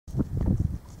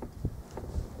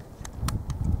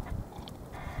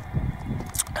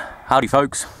Howdy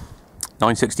folks,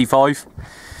 965,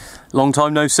 long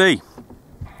time no see.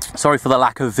 Sorry for the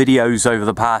lack of videos over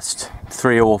the past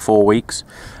 3 or 4 weeks.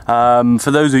 For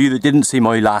those of you that didn't see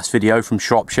my last video from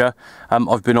Shropshire,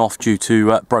 I've been off due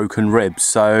to broken ribs.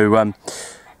 So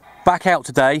back out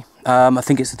today. I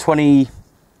think it's the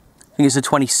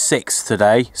 26th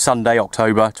today, Sunday,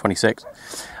 October 26th.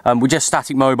 We're just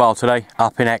static mobile today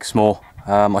up in Exmoor.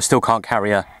 I still can't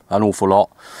carry an awful lot.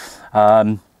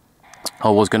 I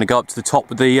was going to go up to the top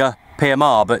with the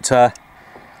PMR, but took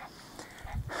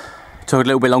a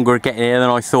little bit longer getting here than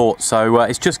I thought. So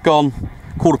it's just gone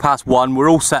 1:15. We're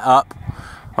all set up.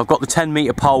 I've got the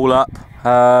 10-metre pole up.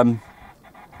 Not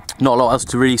a lot else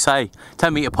to really say.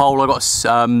 10-metre pole. I've got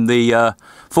the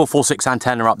 446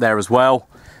 antenna up there as well,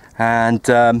 and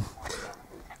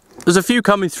there's a few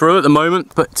coming through at the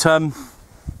moment, but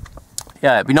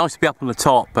yeah, it'd be nice to be up on the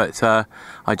top, but I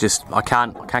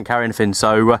can't carry anything.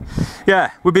 So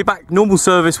yeah, we'll be back. Normal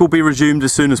service will be resumed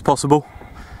as soon as possible,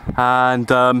 and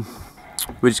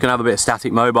we're just gonna have a bit of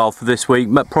static mobile for this week,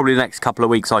 probably the next couple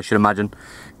of weeks, I should imagine,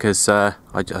 because I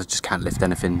just can't lift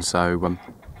anything. So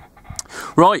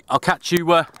right, I'll catch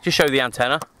you. Just show the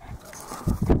antenna.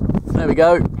 There we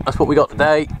go. That's what we got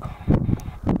today.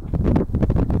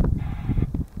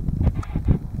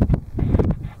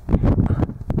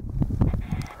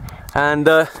 And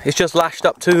it's just lashed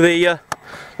up to the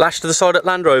side of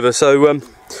Land Rover. So we're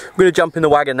going to jump in the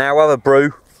wagon now, have a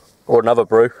brew, or another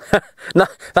brew. No,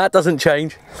 that doesn't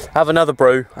change. Have another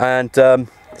brew and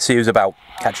see who's about.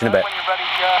 Catch you in a bit. When you're ready,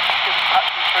 give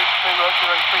action through to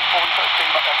 034 and put a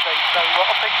team up there, please. So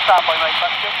I'll take standby, mate.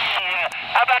 Thank you.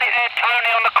 How about it there,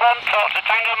 Tony, on the contact? The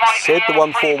Tango Mike. Sid, the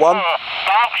 141.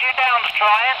 Barks you down to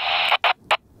try it.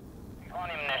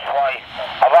 On him this way.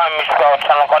 I won't miss well,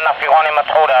 son. I've got nothing on him at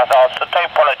all, so do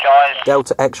apologise.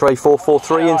 Delta X-ray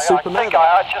 443 in Superman. I think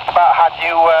I just about had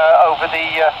you over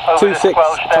the 26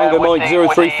 Tango Mike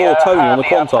 034 Tony on the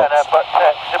contact. But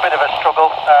it's a bit of a struggle.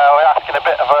 We're asking a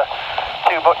bit of a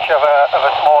too much of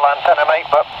a small antenna, mate.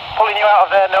 But pulling you out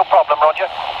of there, no problem, Roger.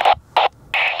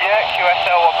 Yeah,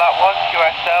 QSL on that one.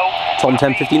 QSL. Tom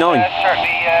 1059.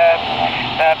 Certainly,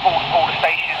 all the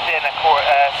stations in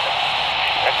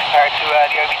compared to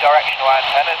the omnidirectional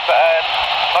antennas, but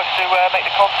nice to make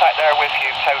the contact there with you,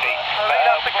 Tony.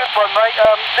 That's a good one, mate.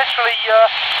 Literally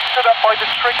stood up by the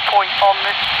trig point on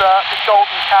this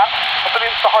golden cap. I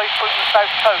believe it's the highest point in the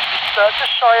south coast. It's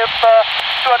just shy of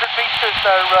 200 metres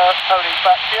there, Tony.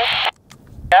 Back to you.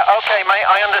 Yeah, okay, mate,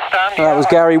 I understand. That was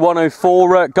Gary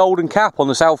 104 Golden Cap on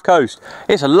the south coast.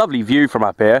 It's a lovely view from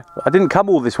up here. I didn't come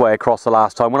all this way across the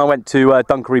last time. When I went to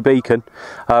Dunkery Beacon,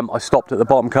 I stopped at the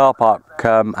bottom car park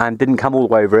and didn't come all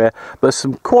the way over here. But there's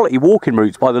some quality walking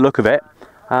routes by the look of it.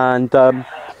 And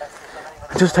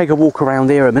just take a walk around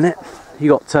here a minute. You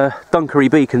got Dunkery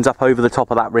Beacons up over the top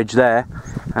of that ridge there,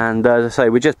 and as I say,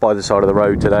 we're just by the side of the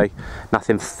road today.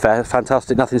 Nothing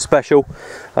fantastic, nothing special.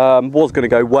 Was going to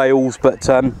go Wales, but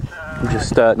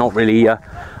just not really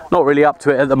up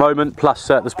to it at the moment. Plus,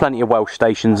 there's plenty of Welsh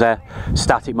stations there,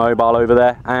 static mobile over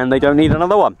there, and they don't need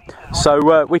another one.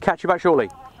 So we catch you back shortly.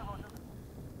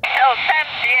 Oh, Sam's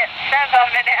on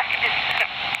a minute.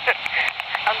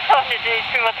 I'm trying to do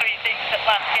 2 or 3 things at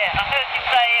once. Yeah, I heard you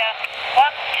say 1,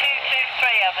 2, 2, 3,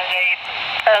 I believe.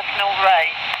 Personal Ray.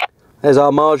 There's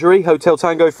our Marjorie, Hotel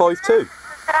Tango 52.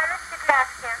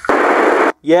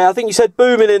 Yeah, I think you said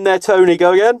booming in there, Tony.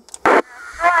 Go again.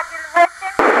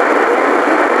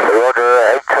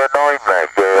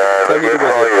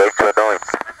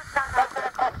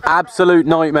 Absolute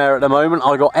nightmare at the moment.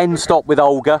 I got end stop with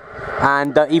Olga,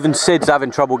 and even Sid's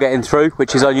having trouble getting through,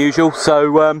 which is unusual.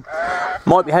 So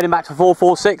might be heading back to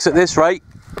 446 at this rate.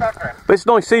 But it's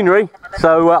nice scenery,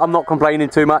 so I'm not complaining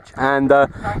too much, and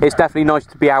it's definitely nice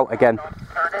to be out again.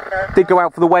 Did go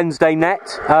out for the Wednesday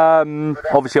net,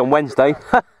 obviously on Wednesday,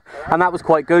 and that was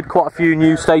quite good. Quite a few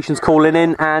new stations calling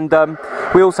in, and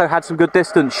we also had some good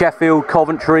distance: Sheffield,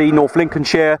 Coventry, North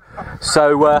Lincolnshire.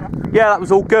 So yeah, that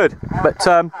was all good. But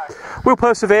we'll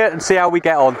persevere and see how we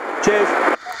get on. Cheers.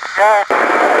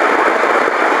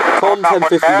 Tom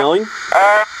 1059.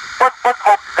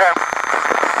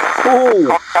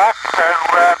 Oh.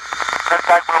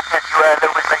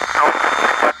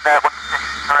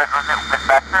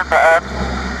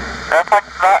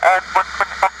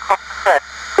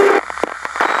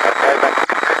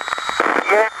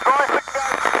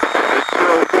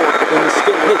 When the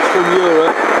skip hits from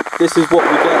Europe, this is what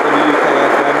we get on the UK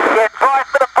FM.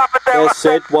 There's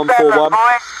Sid 141.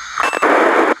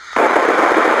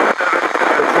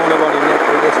 Trying to run a net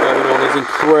with this going on is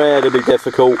incredibly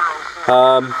difficult.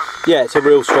 Yeah, it's a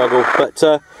real struggle, but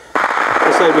as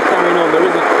I say, we're carrying on. There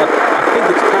is a think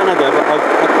it's Canada, but I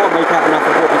can't make out enough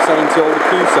of what he's saying to old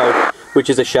QSO, which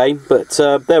is a shame, but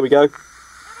there we go.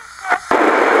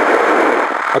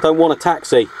 I don't want a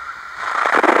taxi.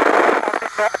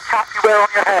 Tap you wear on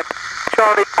your head.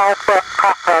 Charlie Alpha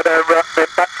Papa there,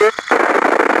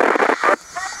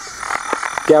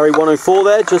 Gary 104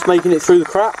 there, just making it through the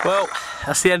crap. Well,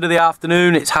 that's the end of the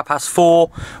afternoon. It's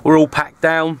 4:30. We're all packed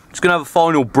down. Just gonna have a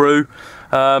final brew.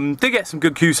 Did get some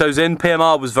good QSOs in.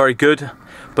 PMR was very good,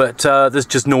 but there's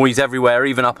just noise everywhere,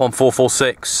 even up on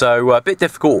 446. So a bit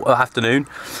difficult afternoon.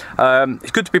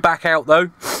 It's good to be back out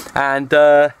though, and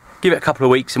give it a couple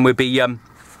of weeks, and we'll be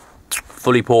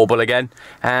fully portable again,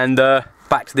 and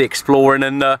back to the exploring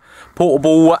and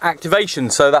portable activation,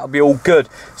 so that'll be all good.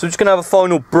 So we're just gonna have a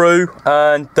final brew,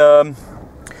 and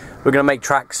we're gonna make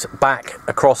tracks back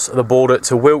across the border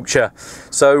to Wiltshire.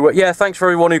 So yeah, thanks for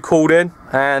everyone who called in,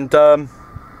 and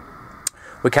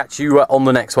we'll catch you on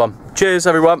the next one. Cheers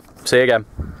everyone, see you again.